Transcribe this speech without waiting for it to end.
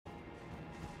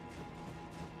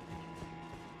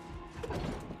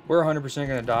We're 100%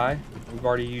 going to die. We've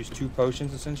already used 2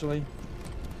 potions, essentially.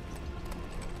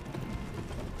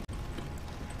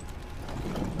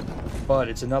 But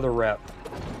it's another rep.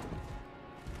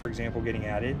 For example, getting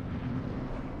added.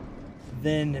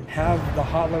 Then have the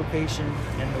hot location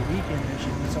and the weekend. There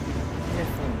should be something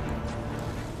different.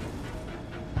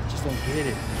 I just don't get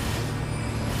it.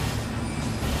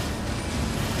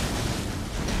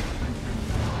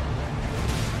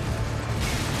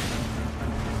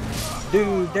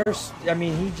 Dude, there's, I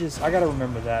mean, he just, I gotta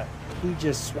remember that. He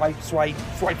just swipe.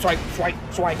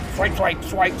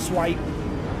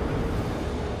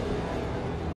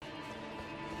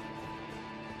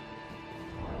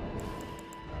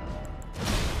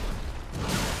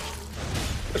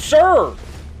 Sir!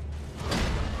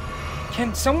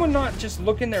 Can someone not just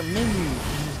look in their menu in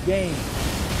this game?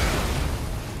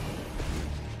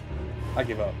 I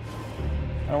give up.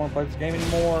 I don't want to play this game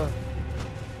anymore.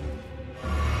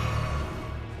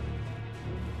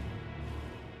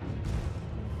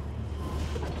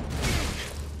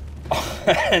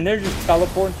 And they're just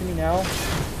teleporting to me now.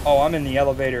 Oh, I'm in the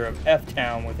elevator of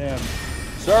F-Town with him.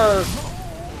 Sir!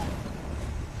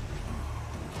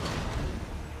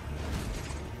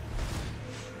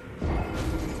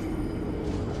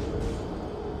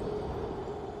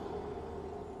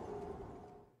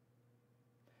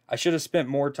 I should have spent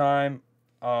more time,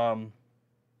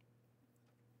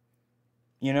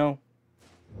 you know,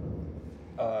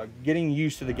 getting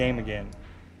used to the game again.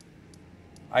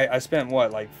 I spent,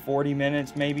 what, like 40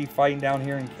 minutes maybe fighting down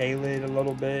here in Caelid a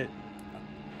little bit,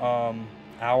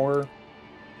 hour,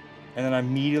 and then I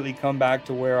immediately come back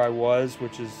to where I was,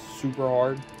 which is super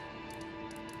hard.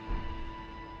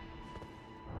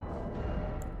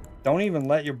 Don't even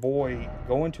let your boy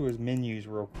go into his menus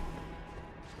real quick.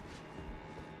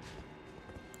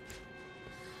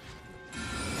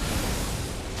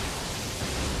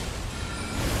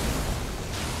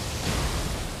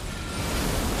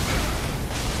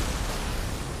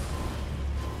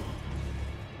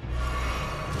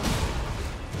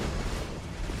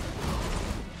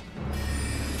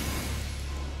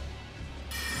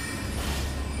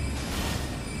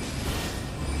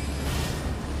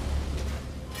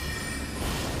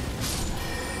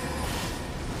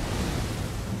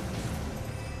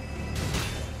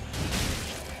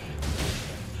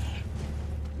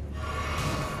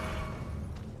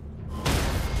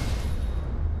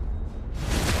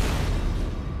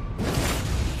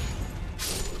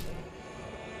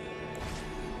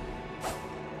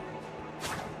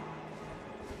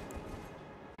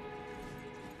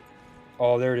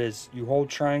 Oh, there it is. You hold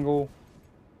triangle.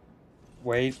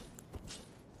 Wait.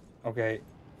 Okay.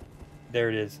 There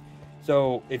it is.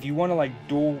 So, if you want to like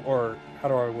dual, or how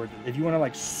do I word it? If you want to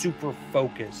like super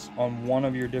focus on one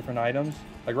of your different items,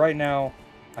 like right now,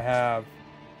 I have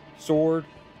sword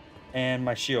and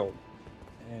my shield.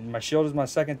 And my shield is my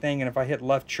second thing, and if I hit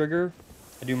left trigger,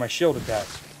 I do my shield attack.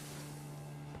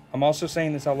 I'm also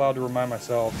saying this out loud to remind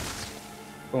myself.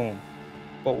 Boom.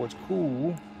 But what's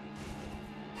cool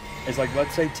is, like,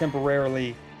 let's say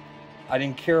temporarily I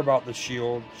didn't care about the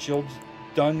shield. Shield's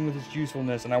done with its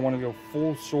usefulness, and I want to go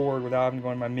full sword without having to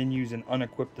go in my menus and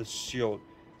unequip the shield.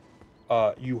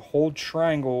 You hold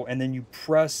triangle, and then you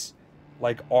press,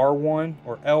 like, R1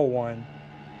 or L1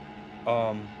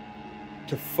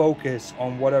 to focus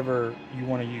on whatever you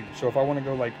want to use. So if I want to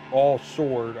go, like, all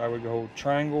sword, I would go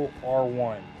triangle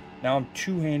R1. Now I'm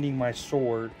two-handing my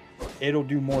sword. It'll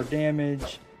do more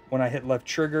damage. When I hit left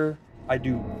trigger, I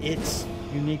do its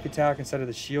unique attack instead of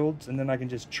the shields, and then I can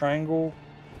just triangle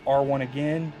R1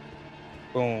 again.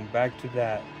 Boom, back to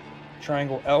that.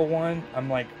 Triangle L1, I'm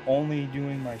like only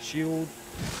doing my shield.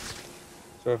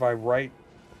 So if I right,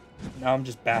 now I'm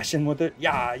just bashing with it.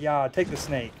 Yeah, take the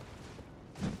snake.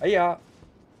 Yeah.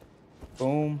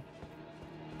 Boom.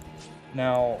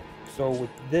 Now, so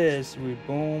with this, we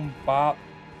boom, bop.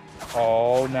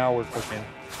 Oh, now we're cooking.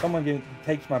 Someone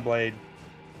takes my blade.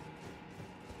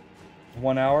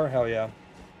 1 hour? Hell yeah.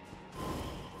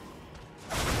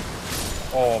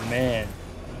 Oh, man.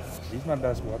 Are these my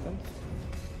best weapons?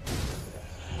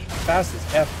 Fast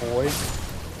as F, boys.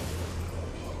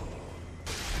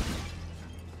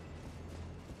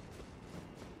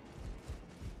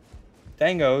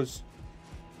 Dangos.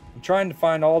 I'm trying to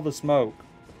find all the smoke.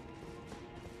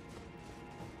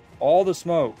 All the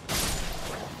smoke.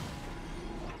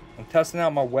 I'm testing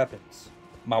out my weapons.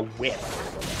 My whip.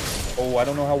 Oh, I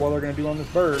don't know how well they're going to do on this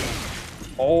bird.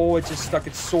 Oh, it just stuck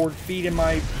its sword feet in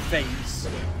my face.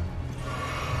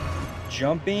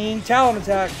 Jumping talon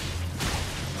attack.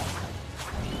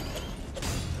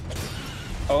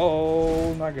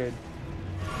 Oh, not good.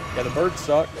 Yeah, the birds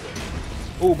suck.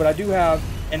 Oh, but I do have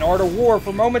an art of war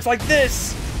for moments like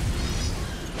this.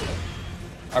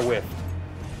 I whiffed.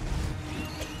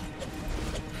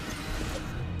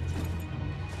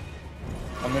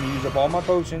 I'm gonna use up all my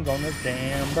potions on this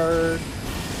damn bird.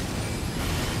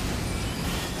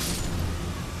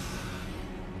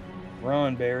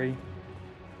 Run, Barry.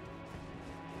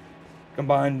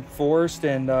 Combine Forest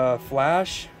and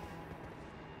Flash.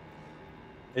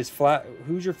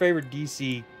 Who's your favorite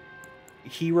DC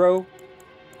hero,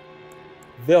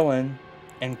 villain,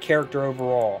 and character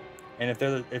overall? And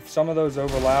if some of those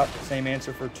overlap, the same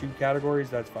answer for 2 categories,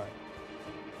 that's fine.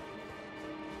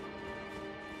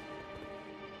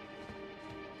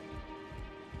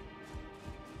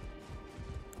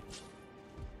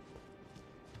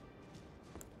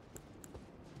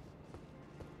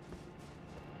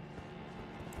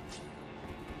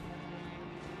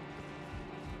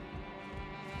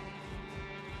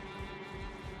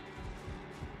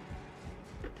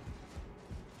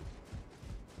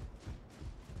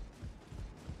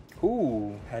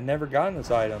 Ooh, had never gotten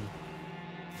this item.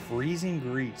 Freezing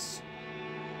Grease.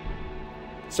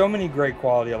 So many great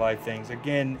quality of life things.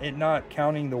 Again, it not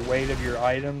counting the weight of your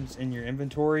items in your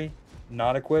inventory,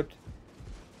 not equipped,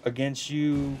 against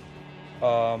you.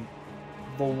 The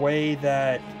way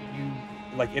that you,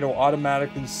 like, it'll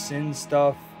automatically send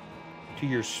stuff to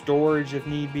your storage if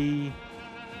need be.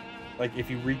 Like,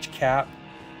 if you reach cap.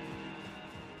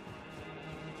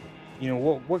 You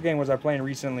know, what game was I playing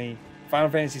recently? Final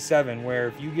Fantasy VII, where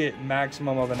if you get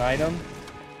maximum of an item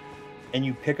and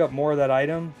you pick up more of that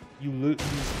item, you lose.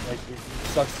 Like, it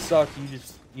sucks to suck. You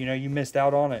just, you know, you missed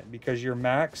out on it because you're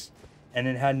max and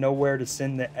it had nowhere to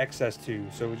send the excess to,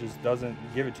 so it just doesn't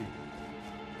give it to you.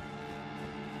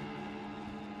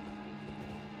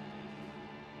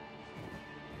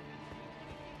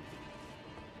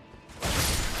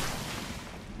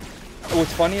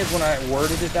 What's funny is when I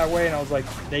worded it that way and I was like,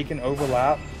 they can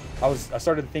overlap. I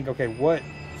started to think, okay, what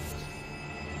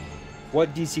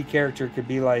DC character could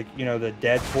be like, you know, the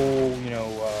Deadpool, you know,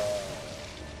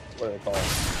 what do they call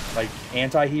it? Like,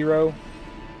 anti-hero?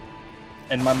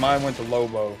 And my mind went to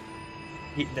Lobo.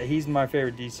 He's my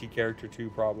favorite DC character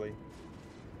too, probably.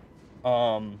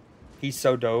 He's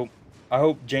so dope. I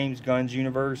hope James Gunn's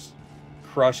universe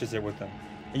crushes it with him.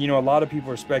 And, you know, a lot of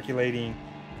people are speculating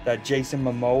that Jason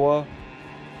Momoa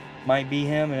might be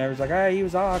him, and everyone's like, hey, he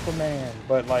was Aquaman,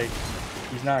 but like,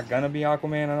 he's not gonna be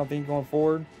Aquaman, I don't think, going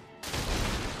forward.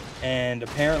 And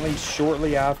apparently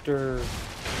shortly after,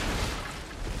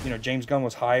 you know, James Gunn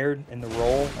was hired in the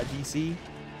role at DC,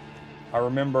 I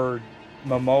remember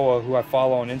Momoa, who I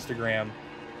follow on Instagram,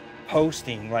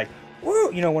 posting like,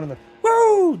 woo, you know, one of the,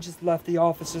 woo, just left the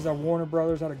offices at Warner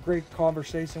Brothers, had a great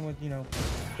conversation with, you know,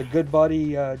 the good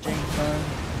buddy James Gunn.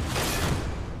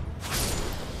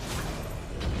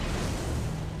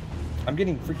 I'm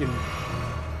getting freaking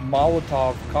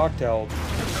Molotov cocktailed.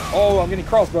 Oh, I'm getting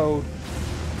crossbowed.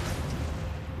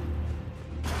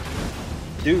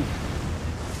 Dude.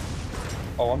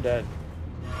 Oh, I'm dead.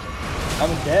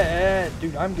 I'm dead.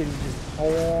 Dude, I'm getting just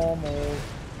pummeled.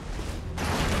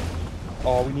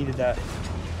 Oh, we needed that.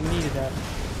 We needed that.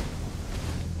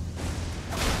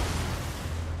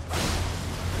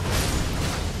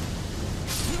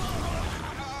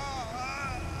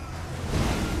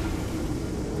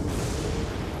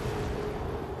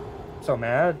 So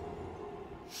mad.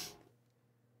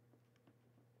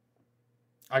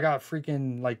 I got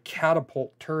freaking like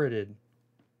catapult turreted.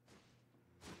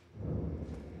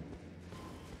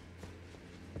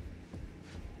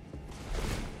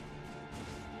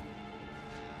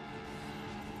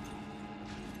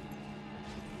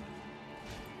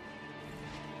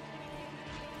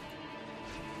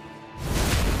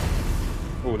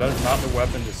 Oh, that is not the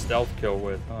weapon to stealth kill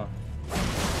with, huh?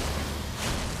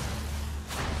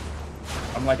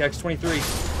 I'm like X-23.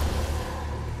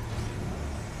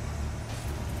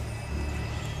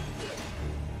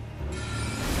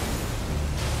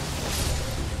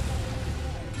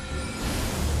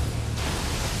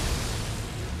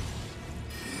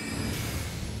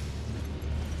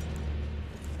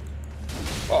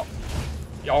 Oh,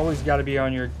 you always got to be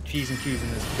on your P's and Q's in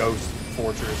this ghost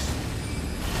fortress.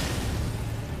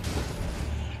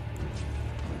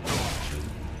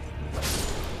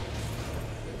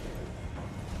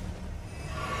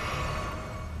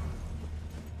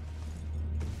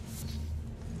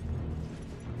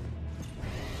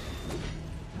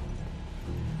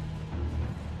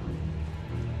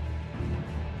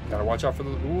 Gotta watch out for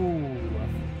the... Ooh.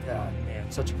 God, man.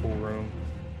 Such a cool room.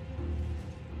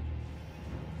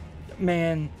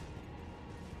 Man.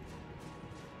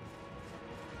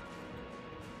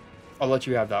 I'll let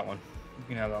you have that one. You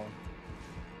can have that one.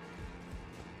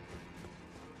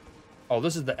 Oh,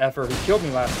 this is the effer who killed me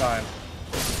last time.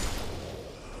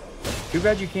 Too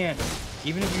bad you can't.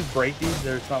 Even if you break these,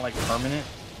 it's not like permanent.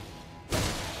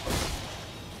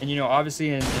 And you know,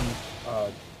 obviously in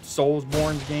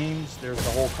Soulsborne games, there's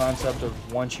the whole concept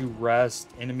of once you rest,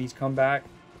 enemies come back.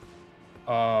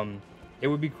 It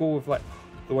would be cool if like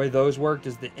the way those worked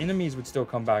is the enemies would still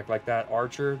come back, like that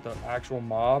archer, the actual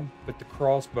mob, but the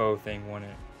crossbow thing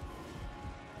wouldn't.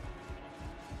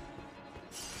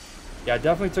 Yeah, I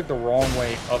definitely took the wrong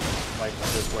way up, like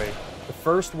this way. The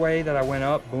first way that I went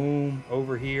up, boom,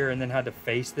 over here, and then had to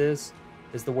face this,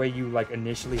 is the way you like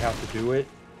initially have to do it.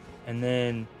 And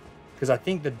then, because I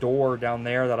think the door down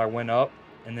there that I went up,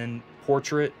 and then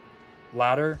portrait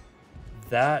ladder,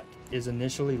 that is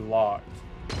initially locked.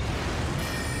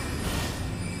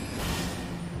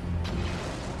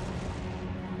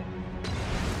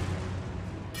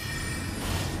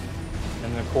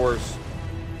 And then of course,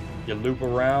 you loop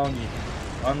around, you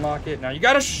unlock it. Now you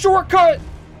got a shortcut!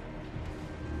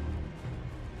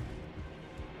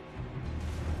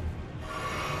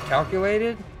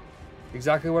 Calculated?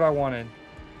 Exactly what I wanted.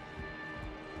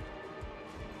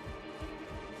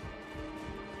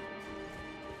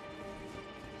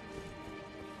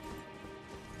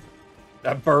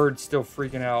 That bird's still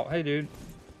freaking out. Hey, dude.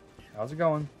 How's it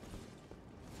going?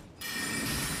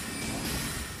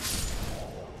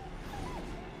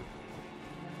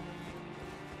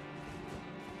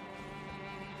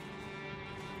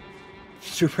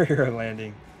 Superhero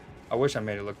landing. I wish I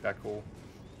made it look that cool.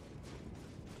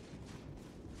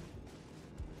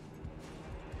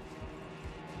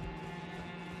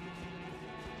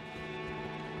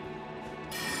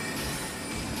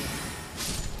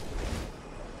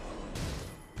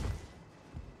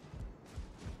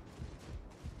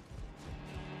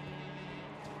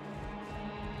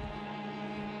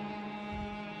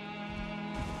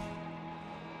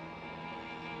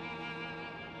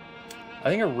 I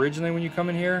think originally when you come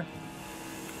in here,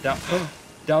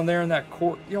 down there in that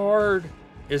courtyard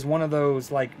is one of those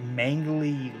like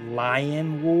mangly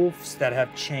lion wolves that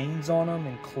have chains on them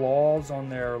and claws on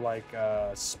their like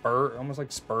almost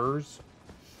like spurs.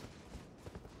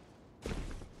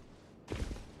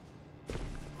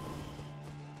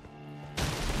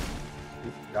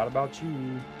 Oops, forgot about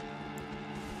you.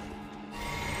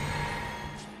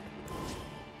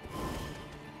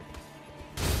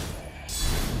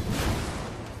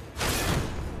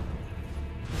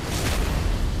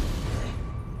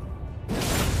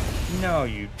 No,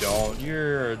 you don't.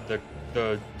 You're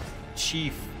the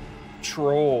chief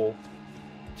troll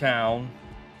town.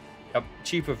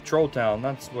 Chief of Troll Town.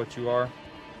 That's what you are.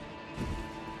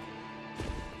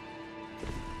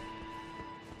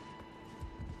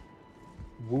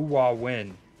 Woo-wah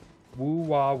win.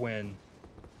 Woo-wah win.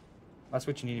 That's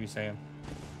what you need to be saying.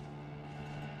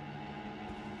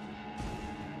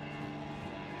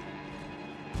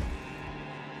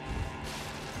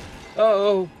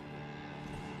 Uh-oh.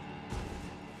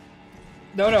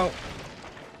 No, no.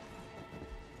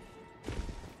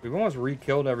 We've almost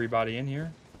re-killed everybody in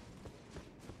here.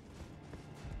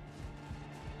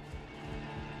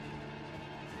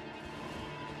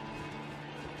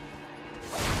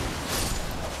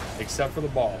 Except for the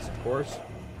boss, of course.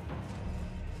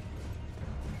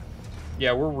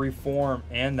 Yeah, we're reformed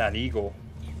and that eagle.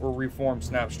 We're reformed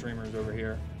snap streamers over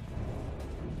here.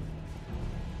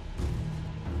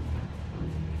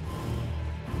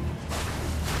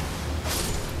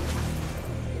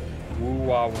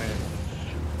 Woo-wah win.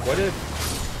 What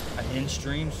if I end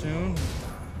stream soon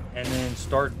and then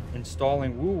start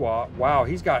installing Woo-wah? Wow,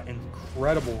 he's got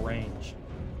incredible range.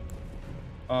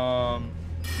 I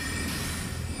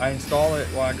install it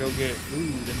while I go get food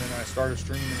and then I start a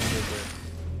stream in a little bit.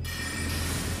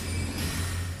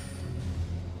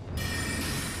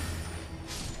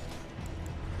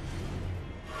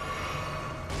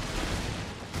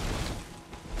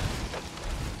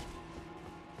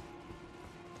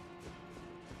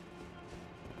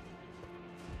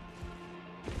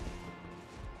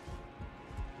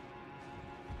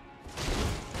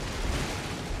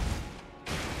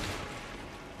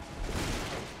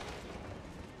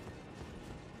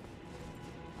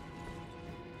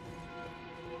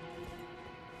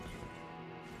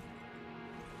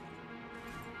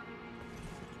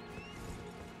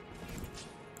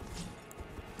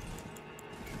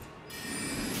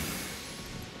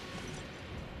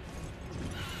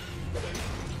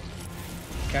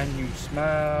 Can you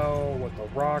smell what the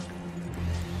rock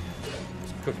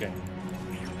is cooking?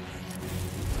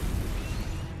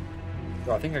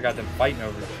 Oh, I think I got them fighting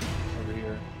over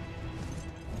here.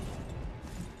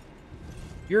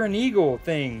 You're an eagle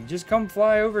thing. Just come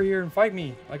fly over here and fight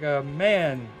me like a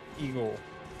man eagle.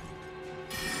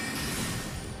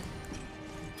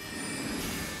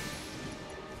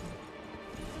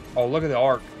 Oh, look at the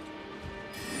arc.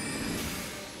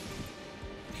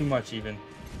 Too much even.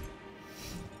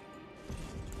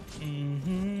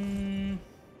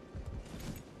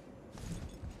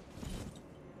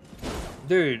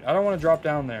 Dude, I don't want to drop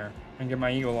down there and get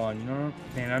my eagle on, you know?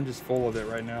 Man, I'm just full of it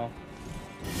right now.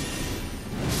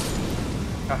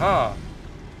 Haha.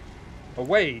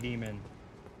 Away, demon.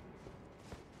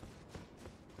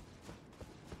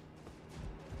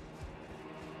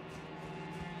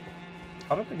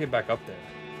 How did I get back up there?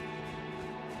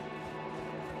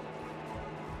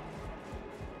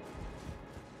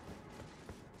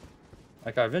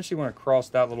 Like, I eventually want to cross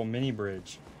that little mini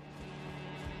bridge.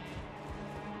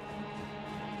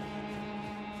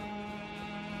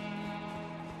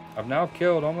 I've now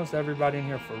killed almost everybody in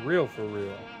here for real, for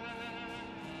real.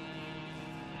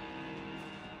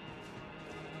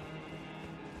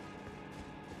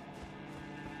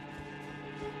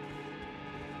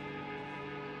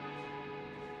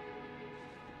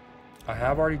 I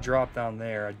have already dropped down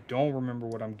there. I don't remember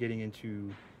what I'm getting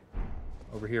into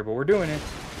over here, but we're doing it.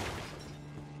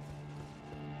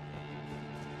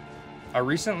 I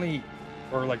recently,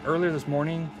 or like earlier this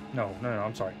morning, no,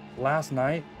 I'm sorry. Last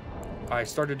night, I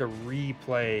started to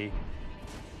replay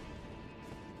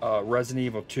Resident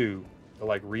Evil 2, the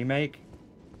like remake.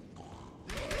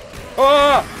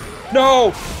 Ah!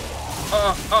 No!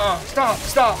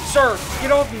 Stop, sir!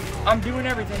 Get off me! I'm doing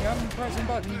everything. I'm pressing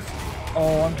buttons.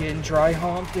 Oh, I'm getting dry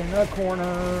humped in a corner.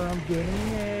 I'm getting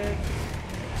it.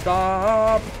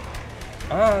 Stop!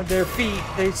 Their feet.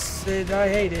 They said I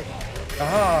hate it.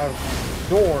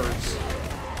 Doors.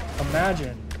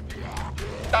 Imagine.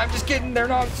 I'm just kidding. They're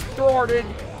not thwarted.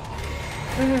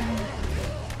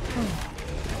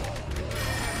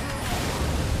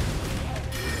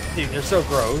 Dude, they're so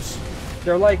gross.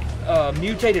 They're like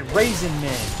mutated raisin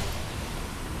men.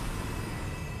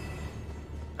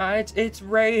 It's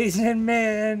raisin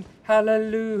men.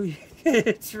 Hallelujah.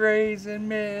 It's raisin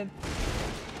men.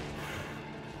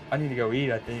 I need to go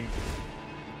eat, I think.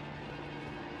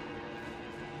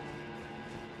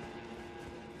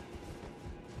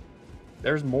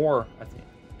 There's more, I think.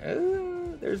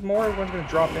 There's more. Everyone's gonna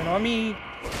drop in on me.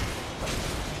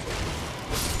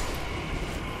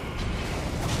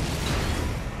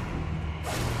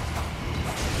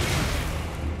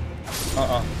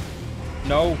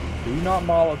 No, do not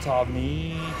Molotov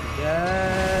me.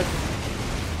 Yes.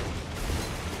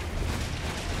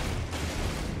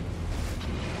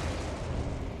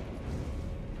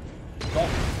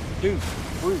 Don't do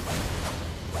fruit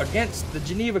against the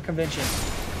Geneva Convention.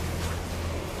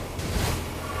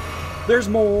 There's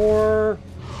more.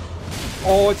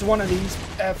 Oh, it's one of these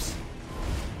F's.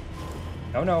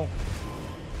 No.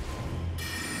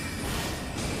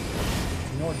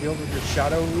 You know what deals with your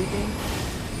shadow leaping?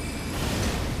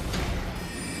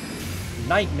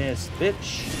 Night mist,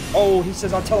 bitch. Oh, he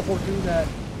says I'll teleport through that.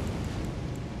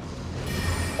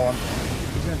 Oh, I'm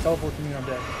dead. He's gonna teleport to me and I'm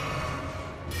dead.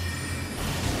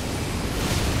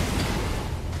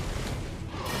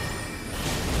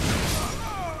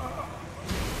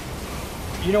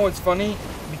 You know what's funny?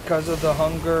 Because of the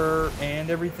hunger and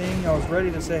everything, I was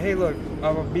ready to say, hey, look,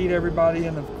 I'm going to beat everybody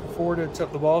in the fort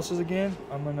except the bosses again.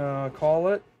 I'm going to call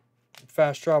it.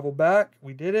 Fast travel back.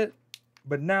 We did it.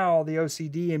 But now the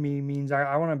OCD in me means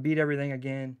I want to beat everything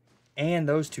again. And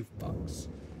those two fucks.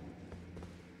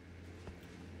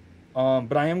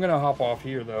 But I am going to hop off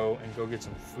here, though, and go get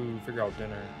some food, figure out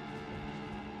dinner.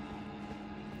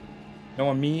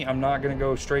 Knowing me, I'm not going to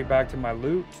go straight back to my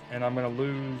loot, and I'm going to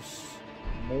lose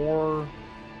more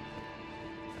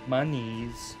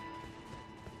monies.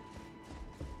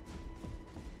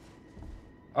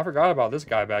 I forgot about this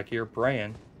guy back here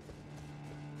praying.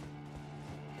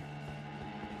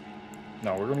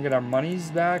 No, we're gonna get our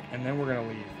monies back and then we're gonna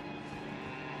leave.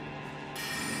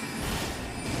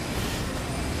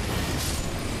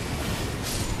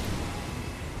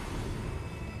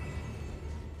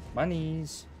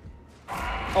 Monies.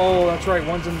 Oh, that's right.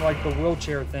 One's in like the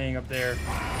wheelchair thing up there.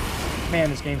 Man,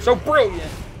 this game's so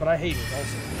brilliant, but I hate it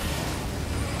also.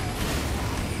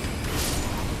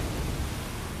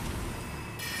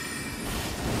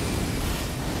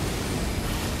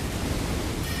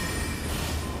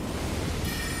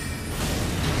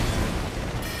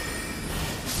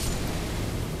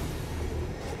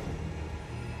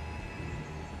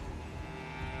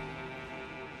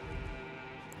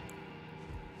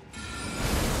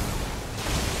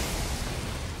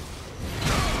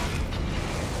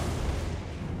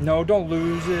 No, don't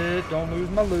lose it. Don't lose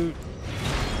my loot.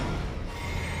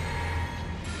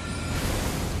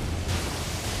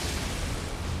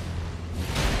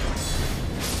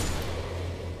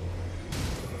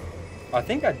 I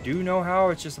think I do know how.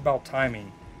 It's just about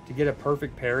timing. To get a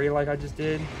perfect parry like I just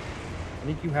did, I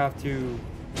think you have to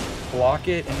block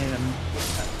it and then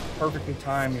perfectly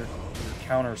time your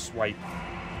counter swipe.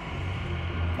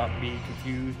 Not to be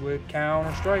confused with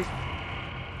Counter Strike.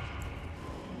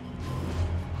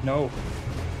 No.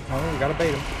 No, we gotta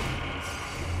bait him.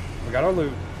 We got our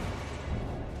loot.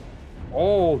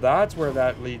 Oh, that's where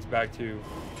that leads back to.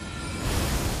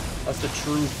 That's the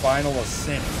true final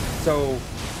ascent. So,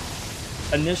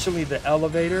 initially the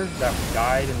elevator that we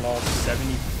died and lost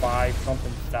 75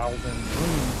 something thousand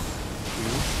rooms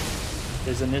to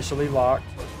is initially locked.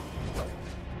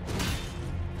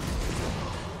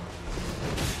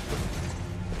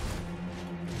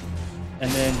 And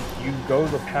then you go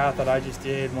the path that I just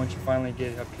did. Once you finally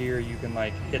get up here, you can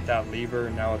like hit that lever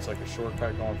and now it's like a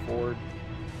shortcut going forward.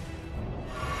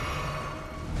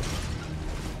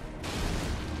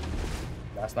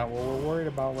 That's not what we're worried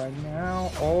about right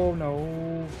now. Oh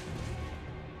no.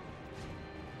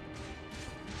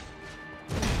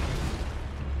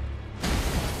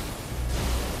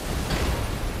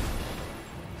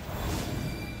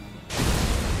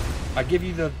 I give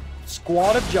you the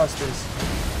squad of justice.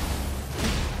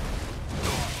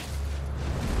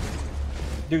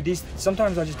 Dude, these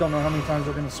sometimes I just don't know how many times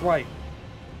they're gonna swipe.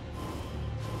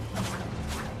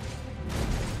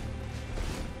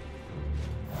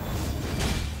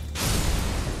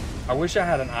 I wish I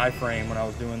had an iframe when I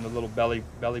was doing the little belly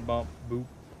bump boop.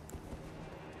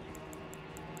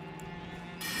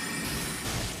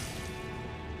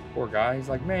 Poor guy, he's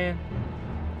like, man,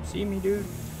 see me, dude?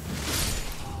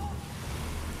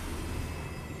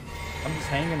 I'm just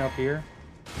hanging up here.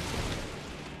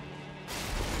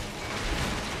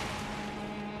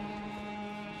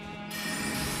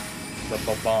 The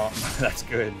ba-bomb. That's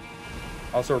good.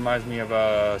 Also reminds me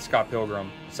of Scott Pilgrim.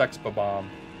 Sex ba-bomb.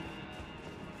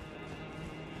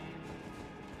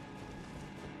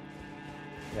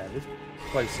 Yeah, this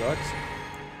place sucks.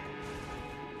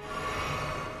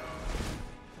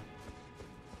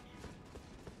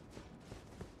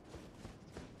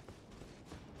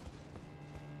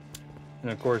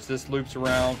 And of course this loops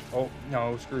around. Oh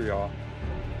no, screw y'all.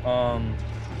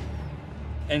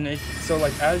 And it, so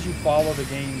like as you follow the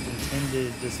game's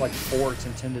intended, just like Fork's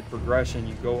intended progression,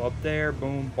 you go up there,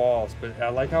 boom, boss. But I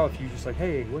like how if you just like,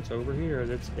 hey, what's over here?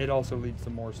 It also leads to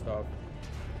more stuff.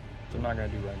 So I'm not gonna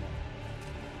do right now.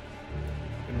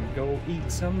 Gonna go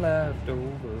eat some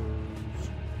leftovers.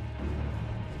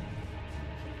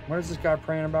 What is this guy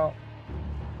praying about?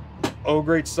 Oh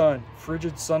great sun,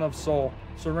 frigid son of soul,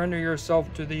 surrender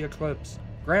yourself to the eclipse.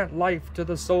 Grant life to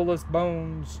the soulless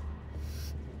bones.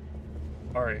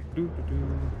 Alright,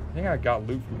 I think I got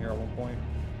loot from here at one point.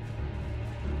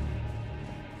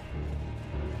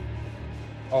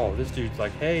 Oh, this dude's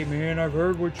like, hey man, I've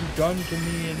heard what you've done to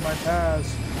me in my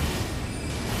past.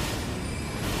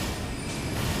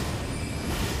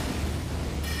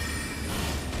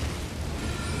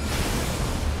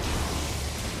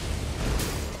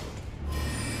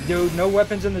 Dude, no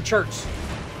weapons in the church.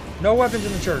 No weapons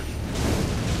in the church.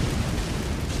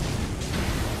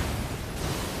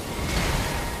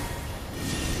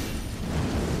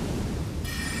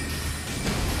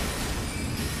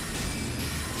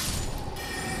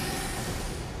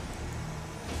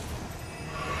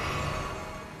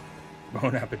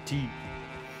 Bon appetit.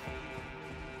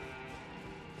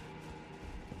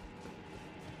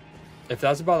 If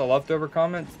that's about the leftover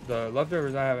comments, the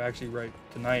leftovers I have actually right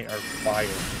tonight are fire.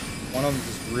 One of them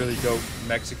is this really dope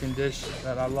Mexican dish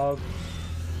that I love.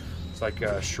 It's like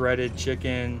shredded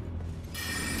chicken,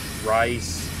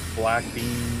 rice, black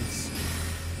beans,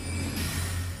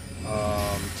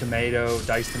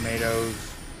 diced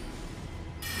tomatoes,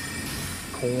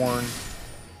 corn.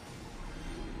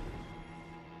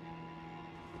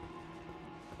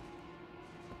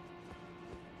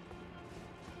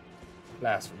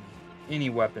 Blasphemy. Any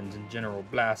weapons in general,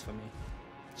 blasphemy.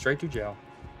 Straight to jail.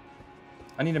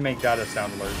 I need to make that a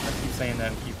sound alert. I keep saying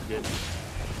that and keep forgetting.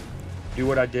 Do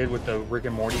what I did with the Rick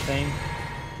and Morty thing.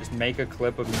 Just make a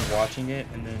clip of me watching it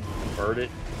and then convert it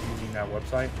using that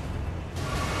website.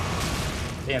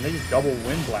 Damn, they just double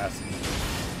wind blasted me.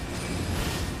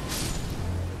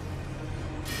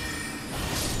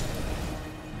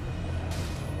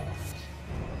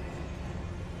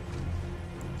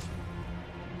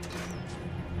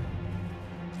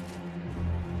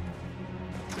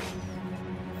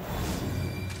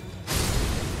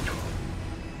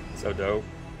 So dope.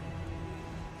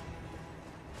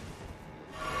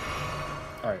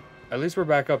 Alright, at least we're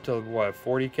back up to what,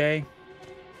 40k?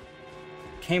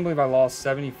 Can't believe I lost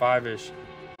 75-ish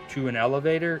to an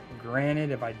elevator.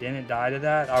 Granted, if I didn't die to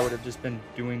that, I would have just been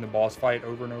doing the boss fight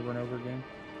over and over and over again.